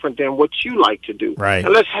find different than what you like to do. Right.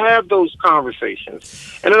 And let's have those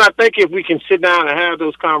conversations. And then I think if we can sit down and have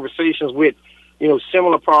those conversations with,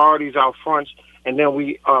 similar priorities out front, and then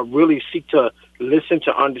we really seek to listen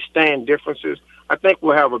to understand differences, I think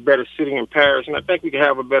we'll have a better city and parish, and I think we can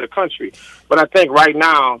have a better country. But I think right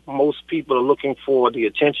now, most people are looking for the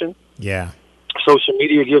attention. Yeah. Social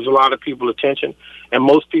media gives a lot of people attention, and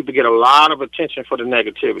most people get a lot of attention for the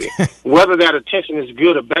negativity. Whether that attention is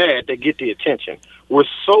good or bad, they get the attention. We're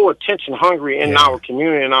so attention hungry in our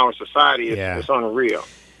community and our society, it's unreal.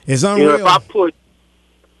 It's unreal. If I put...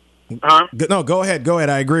 No, go ahead.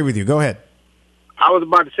 I agree with you. Go ahead. I was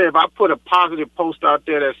about to say, if I put a positive post out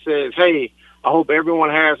there that says, hey, I hope everyone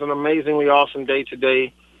has an amazingly awesome day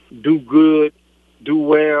today. Do good, do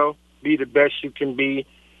well, be the best you can be.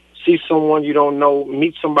 see someone you don't know,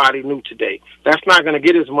 meet somebody new today. That's not going to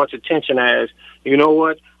get as much attention as, you know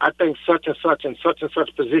what, I think such and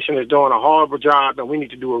such position is doing a horrible job and we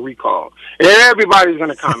need to do a recall. Everybody's going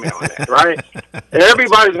to comment on that, right?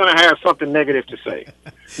 Everybody's going to have something negative to say.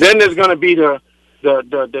 Then there's going to be the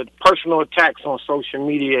personal attacks on social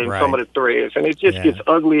media and some of the threads, and it just gets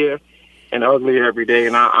uglier and uglier every day.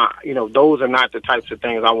 And I those are not the types of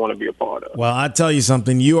things I want to be a part of. Well, I tell you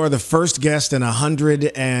something. You are the first guest in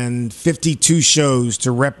 152 shows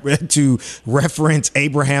to reference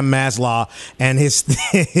Abraham Maslow and his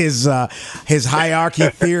hierarchy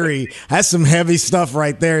theory. That's some heavy stuff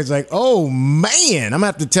right there. It's like, oh man, I'm gonna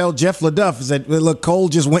have to tell Jeff LaDuff is that look, Cole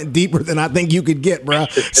just went deeper than I think you could get, bro.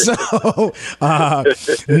 So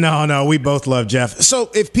no, we both love Jeff. So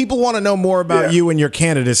if people want to know more about you and your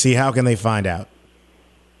candidacy, how can they find out?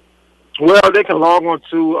 Well, they can log on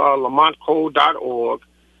to lamontcole.org.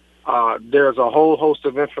 There's a whole host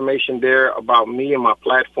of information there about me and my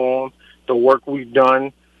platform, the work we've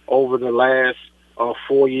done over the last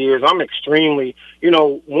 4 years. I'm extremely,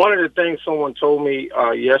 one of the things someone told me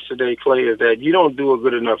yesterday, Clay, is that you don't do a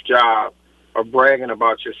good enough job of bragging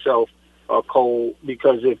about yourself, Cole,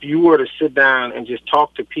 because if you were to sit down and just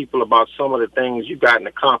talk to people about some of the things you've gotten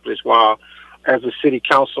accomplished while as a city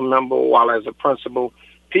council member, while as a principal,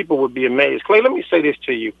 people would be amazed. Clay, let me say this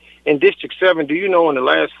to you. In District 7, do you know in the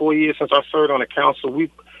last 4 years since I served on the council,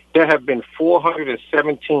 there have been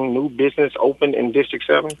 417 new business opened in District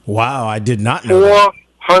 7? Wow, I did not know that.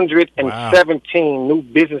 417 new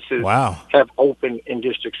businesses have opened in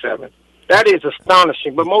District 7. That is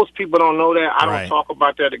astonishing, but most people don't know that. I don't talk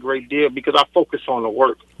about that a great deal because I focus on the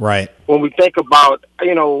work. Right. When we think about,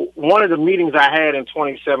 one of the meetings I had in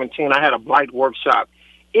 2017, I had a blight workshop.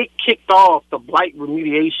 It kicked off the blight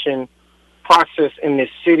remediation process in this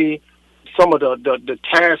city. Some of the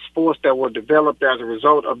task force that were developed as a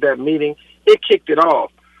result of that meeting, it kicked it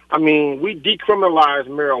off. I mean, we decriminalized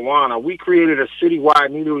marijuana. We created a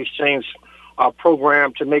citywide needle exchange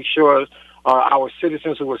program to make sure our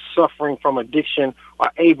citizens who are suffering from addiction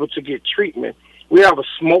are able to get treatment. We have a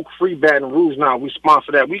smoke-free Baton Rouge now. We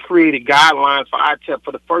sponsor that. We created guidelines for ITEP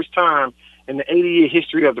for the first time in the 80-year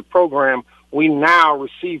history of the program. We now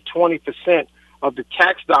receive 20% of the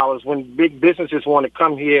tax dollars when big businesses want to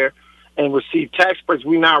come here and receive tax breaks.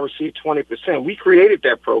 We now receive 20%. We created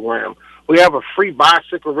that program. We have a free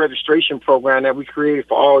bicycle registration program that we created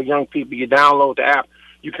for all young people. You download the app.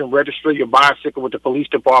 You can register your bicycle with the police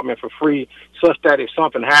department for free, such that if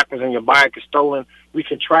something happens and your bike is stolen, we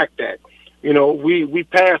can track that. We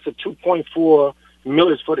passed a $2.4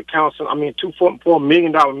 millage for the council. $2.4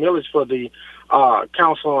 million millage for the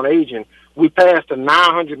Council on Aging. We passed a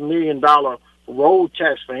 $900 million road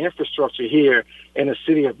tax for infrastructure here in the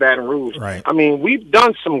city of Baton Rouge. Right. I mean, we've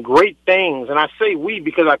done some great things, and I say we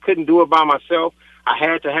because I couldn't do it by myself. I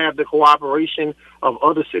had to have the cooperation of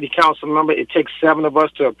other city council members. It takes 7 of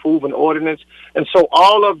us to approve an ordinance. And so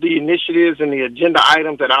all of the initiatives and the agenda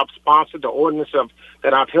items that I've sponsored, the ordinance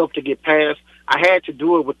that I've helped to get passed, I had to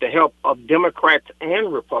do it with the help of Democrats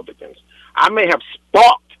and Republicans. I may have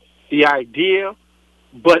sparked the idea,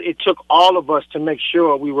 but it took all of us to make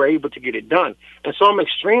sure we were able to get it done. And so I'm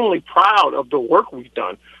extremely proud of the work we've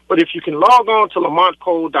done. But if you can log on to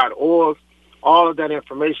lamontcole.org, all of that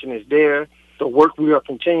information is there. The work we are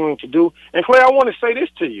continuing to do. And Clay, I want to say this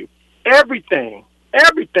to you. Everything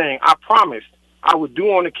I promised I would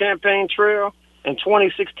do on the campaign trail in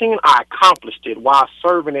 2016, I accomplished it while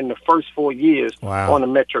serving in the first 4 years on the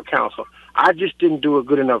Metro Council. I just didn't do a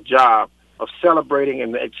good enough job of celebrating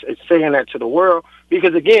and saying that to the world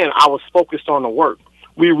because, again, I was focused on the work.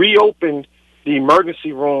 We reopened the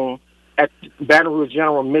emergency room at Baton Rouge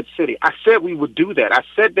General Mid-City. I said we would do that. I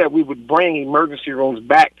said that we would bring emergency rooms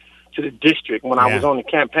back to the district when I was on the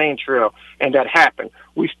campaign trail, and that happened.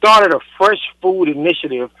 We started a fresh food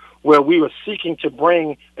initiative where we were seeking to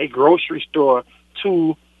bring a grocery store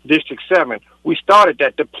to District 7. We started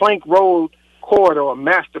that. The Plank Road Corridor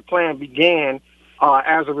master plan began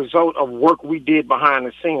as a result of work we did behind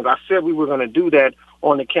the scenes. I said we were going to do that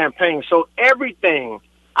on the campaign. So everything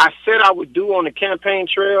I said I would do on the campaign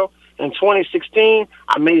trail in 2016,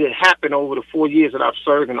 I made it happen over the 4 years that I've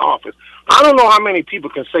served in office. I don't know how many people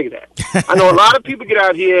can say that. I know a lot of people get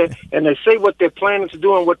out here and they say what they're planning to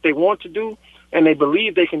do and what they want to do, and they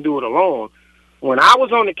believe they can do it alone. When I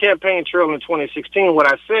was on the campaign trail in 2016, what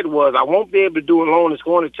I said was I won't be able to do it alone. It's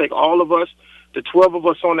going to take all of us, the 12 of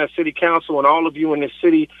us on that city council and all of you in this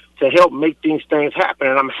city to help make these things happen.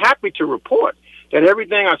 And I'm happy to report that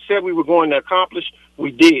everything I said we were going to accomplish,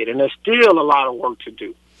 we did. And there's still a lot of work to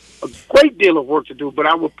do. A great deal of work to do, but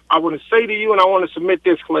I want to say to you, and I want to submit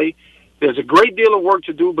this, Clay, there's a great deal of work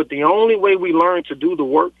to do, but the only way we learn to do the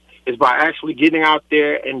work is by actually getting out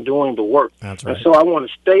there and doing the work. That's right. And so I want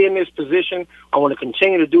to stay in this position. I want to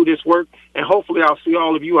continue to do this work, and hopefully I'll see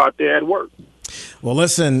all of you out there at work. Well,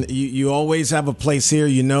 listen, you always have a place here.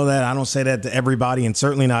 You know that. I don't say that to everybody, and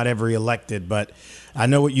certainly not every elected, but I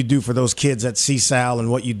know what you do for those kids at CSAL and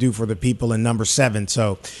what you do for the people in number 7.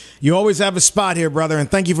 So you always have a spot here, brother, and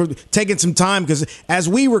thank you for taking some time, because as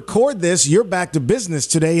we record this, you're back to business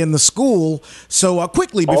today in the school. So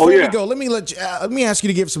quickly, before we go, let me ask you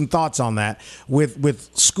to give some thoughts on that. With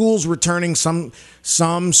schools returning, some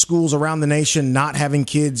schools around the nation not having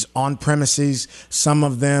kids on premises, some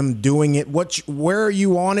of them doing it. Where are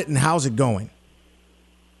you on it, and how's it going?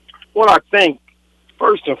 Well, I think,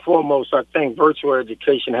 first and foremost, I think virtual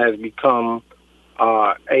education has become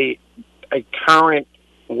a current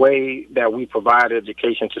way that we provide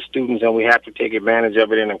education to students, and we have to take advantage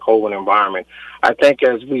of it in a COVID environment. I think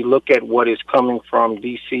as we look at what is coming from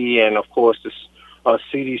D.C. and, of course, the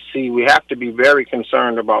CDC, we have to be very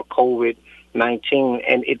concerned about COVID-19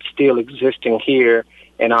 and it's still existing here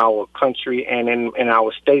in our country and in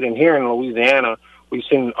our state. And here in Louisiana, we've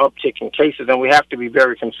seen an uptick in cases, and we have to be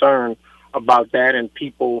very concerned about that and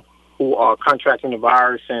people who are contracting the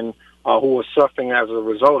virus and who are suffering as a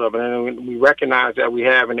result of it. And we recognize that we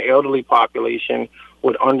have an elderly population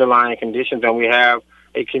with underlying conditions, and we have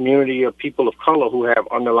a community of people of color who have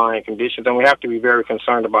underlying conditions, and we have to be very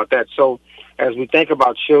concerned about that. So as we think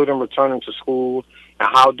about children returning to school and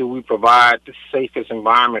how do we provide the safest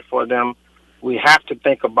environment for them, we have to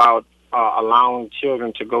think about allowing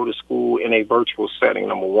children to go to school in a virtual setting,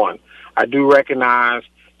 number one. I do recognize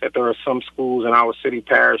that there are some schools in our city,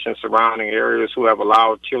 parish, and surrounding areas who have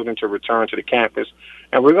allowed children to return to the campus.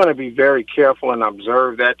 And we're going to be very careful and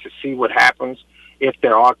observe that to see what happens if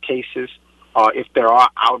there are cases, if there are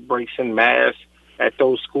outbreaks in mass at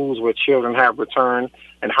those schools where children have returned,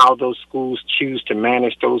 and how those schools choose to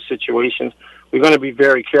manage those situations. We're going to be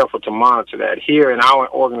very careful to monitor that. Here in our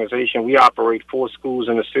organization, we operate 4 schools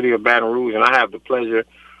in the city of Baton Rouge, and I have the pleasure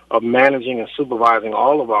of managing and supervising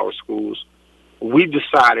all of our schools. We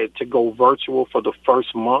decided to go virtual for the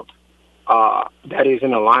first month. That is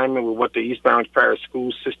in alignment with what the East Baton Rouge Parish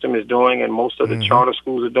School System is doing and most of the charter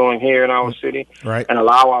schools are doing here in our city, right, and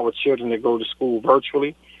allow our children to go to school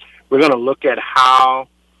virtually. We're going to look at how,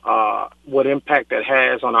 what impact that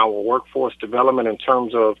has on our workforce development in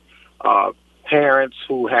terms of parents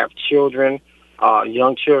who have children,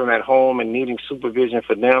 young children at home and needing supervision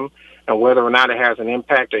for them, and whether or not it has an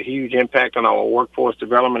impact, a huge impact on our workforce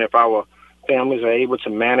development if our families are able to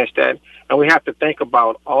manage that. And we have to think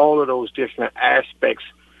about all of those different aspects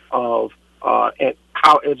of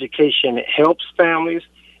how education helps families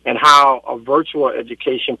and how a virtual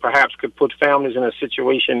education perhaps could put families in a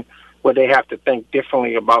situation where they have to think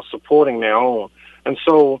differently about supporting their own. And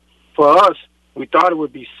so for us, we thought it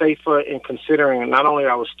would be safer in considering not only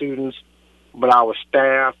our students, but our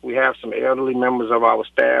staff. We have some elderly members of our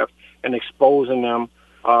staff, and exposing them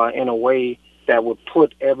in a way that would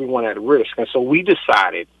put everyone at risk. And so we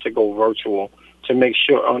decided to go virtual to make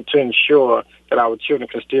sure, to ensure that our children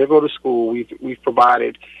can still go to school. We've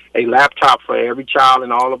provided a laptop for every child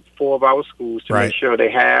in all of 4 of our schools to make sure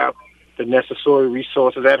they have the necessary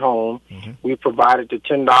resources at home. We provided the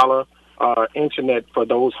 $10 internet for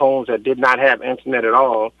those homes that did not have internet at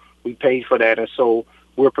all. We paid for that, and so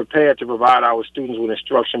we're prepared to provide our students with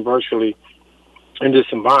instruction virtually in this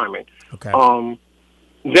environment. Okay.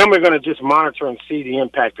 Then we're going to just monitor and see the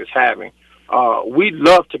impact it's having. We'd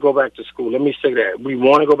love to go back to school. Let me say that. We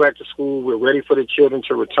want to go back to school. We're ready for the children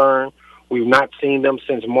to return. We've not seen them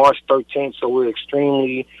since March 13th, so we're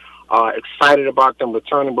extremely excited about them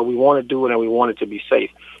returning, but we want to do it and we want it to be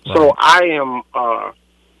safe. Right. So I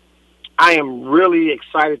am really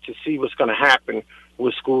excited to see what's going to happen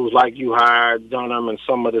with schools like UHI, Dunham, and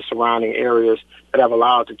some of the surrounding areas that have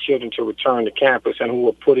allowed the children to return to campus and who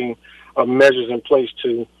are putting measures in place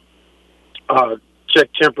to check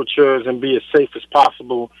temperatures and be as safe as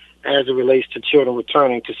possible as it relates to children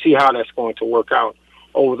returning, to see how that's going to work out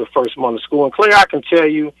over the first month of school. And Clay, I can tell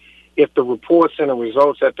you, if the reports and the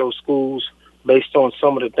results at those schools, based on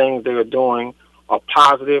some of the things they are doing, are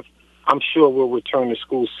positive, I'm sure we'll return to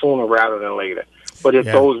school sooner rather than later. But if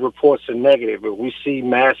those reports are negative, if we see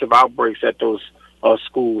massive outbreaks at those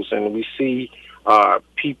schools, and we see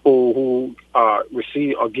people who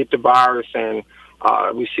receive or get the virus, and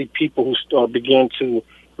we see people who begin to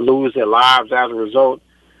lose their lives as a result,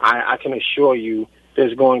 I can assure you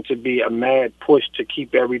there's going to be a mad push to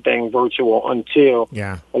keep everything virtual until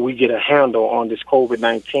we get a handle on this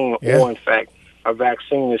COVID-19 or, in fact, a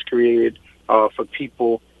vaccine is created for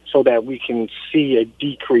people so that we can see a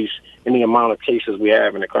decrease in the amount of cases we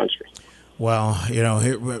have in the country. Well,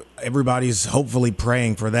 everybody's hopefully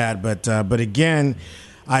praying for that. But again,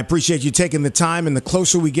 I appreciate you taking the time. And the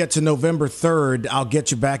closer we get to November 3rd, I'll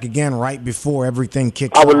get you back again right before everything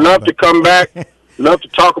kicks off. I would love to come back, love to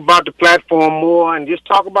talk about the platform more, and just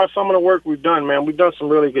talk about some of the work we've done, man. We've done some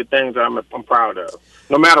really good things that I'm proud of.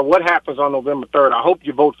 No matter what happens on November 3rd, I hope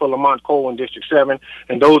you vote for Lamont Cole in District 7.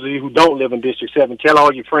 And those of you who don't live in District 7, tell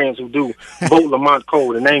all your friends who do, vote Lamont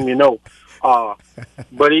Cole, the name you know.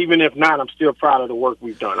 But even if not, I'm still proud of the work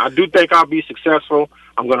we've done. I do think I'll be successful.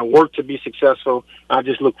 I'm going to work to be successful. I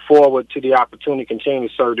just look forward to the opportunity to continue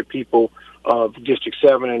to serve the people of District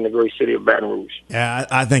 7 and the great city of Baton Rouge. Yeah,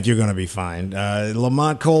 I think you're going to be fine.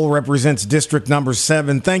 Lamont Cole represents District number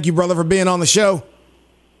 7. Thank you, brother, for being on the show.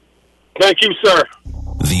 Thank you, sir.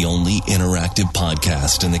 The only interactive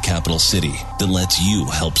podcast in the capital city that lets you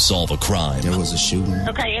help solve a crime. There was a shooting.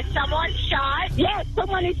 Okay, is someone shot? Yes,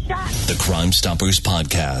 someone is shot. The Crime Stoppers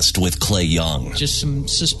podcast with Clay Young. Just some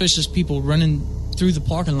suspicious people running through the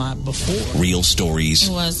parking lot before. Real stories.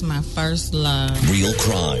 It was my first love. Real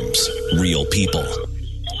crimes. Real people.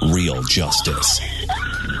 Real justice.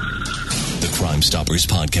 The Crime Stoppers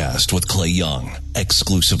podcast with Clay Young.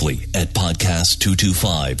 Exclusively at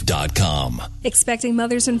podcast225.com. Expecting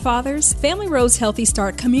mothers and fathers? Family Road's Healthy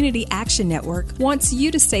Start Community Action Network wants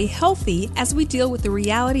you to stay healthy as we deal with the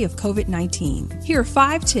reality of COVID-19. Here are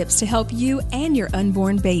 5 tips to help you and your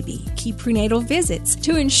unborn baby. Keep prenatal visits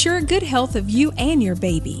to ensure good health of you and your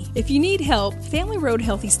baby. If you need help, Family Road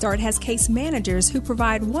Healthy Start has case managers who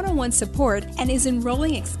provide one-on-one support and is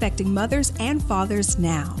enrolling expecting mothers and fathers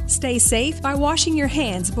now. Stay safe by washing your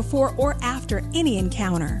hands before or after any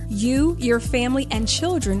encounter. You, your family, and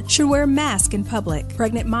children should wear masks in public.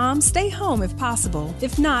 Pregnant moms, stay home if possible.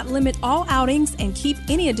 If not, limit all outings and keep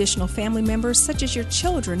any additional family members, such as your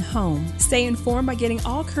children, home. Stay informed by getting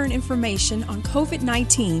all current information on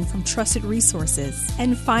COVID-19 from trusted resources.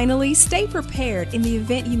 And finally, stay prepared in the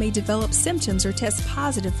event you may develop symptoms or test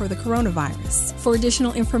positive for the coronavirus. For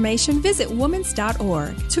additional information, visit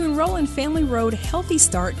womans.org. To enroll in Family Road Healthy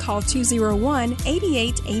Start, call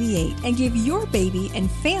 201-8888 and give your baby and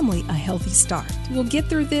family a healthy start. We'll get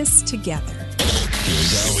through this together.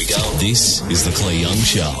 Here we go. This is the Clay Young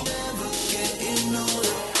Show.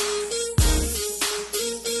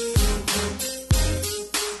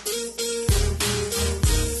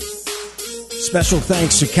 Special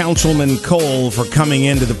thanks to Councilman Cole for coming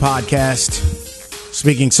into the podcast,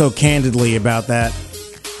 speaking so candidly about that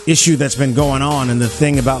issue that's been going on and the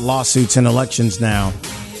thing about lawsuits and elections now.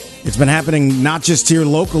 It's been happening not just here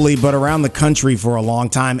locally, but around the country for a long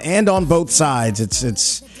time and on both sides.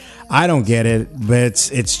 It's I don't get it, but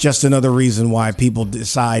it's just another reason why people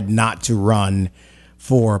decide not to run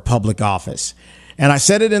for public office. And I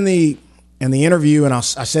said it in the interview, and I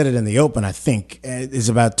said it in the open, I think, is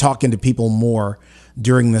about talking to people more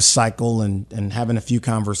during this cycle and having a few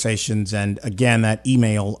conversations. And again, that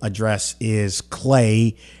email address is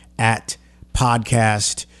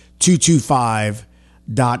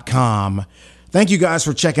clay@podcast225.com. Thank you guys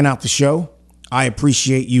for checking out the show. I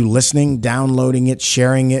appreciate you listening, downloading it,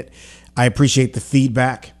 sharing it. I appreciate the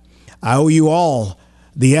feedback. I owe you all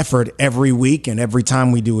the effort every week and every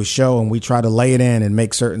time we do a show, and we try to lay it in and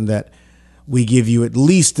make certain that we give you at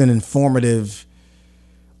least an informative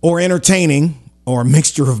or entertaining or a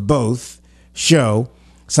mixture of both show.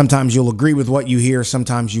 Sometimes you'll agree with what you hear.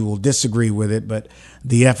 Sometimes you will disagree with it, but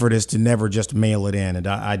the effort is to never just mail it in. And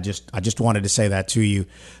I just wanted to say that to you.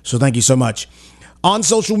 So thank you so much. On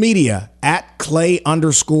social media, at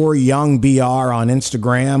Clay_YoungBR on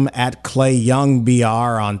Instagram, at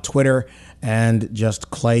ClayYoungBR on Twitter, and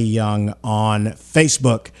just Clay Young on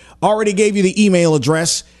Facebook. Already gave you the email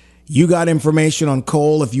address. You got information on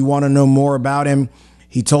Cole if you want to know more about him.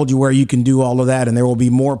 He told you where you can do all of that, and there will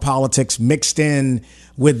be more politics mixed in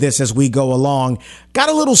with this as we go along. Got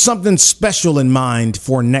a little something special in mind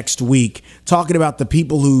for next week, talking about the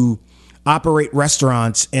people who operate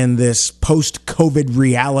restaurants in this post-COVID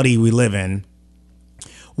reality we live in.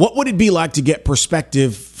 What would it be like to get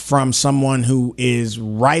perspective from someone who is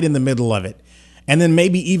right in the middle of it, and then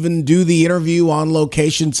maybe even do the interview on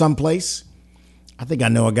location someplace? I think I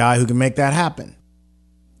know a guy who can make that happen.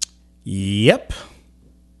 Yep.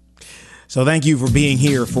 So thank you for being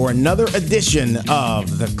here for another edition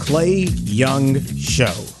of The Clay Young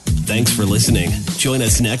Show. Thanks for listening. Join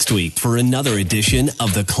us next week for another edition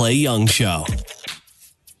of The Clay Young Show.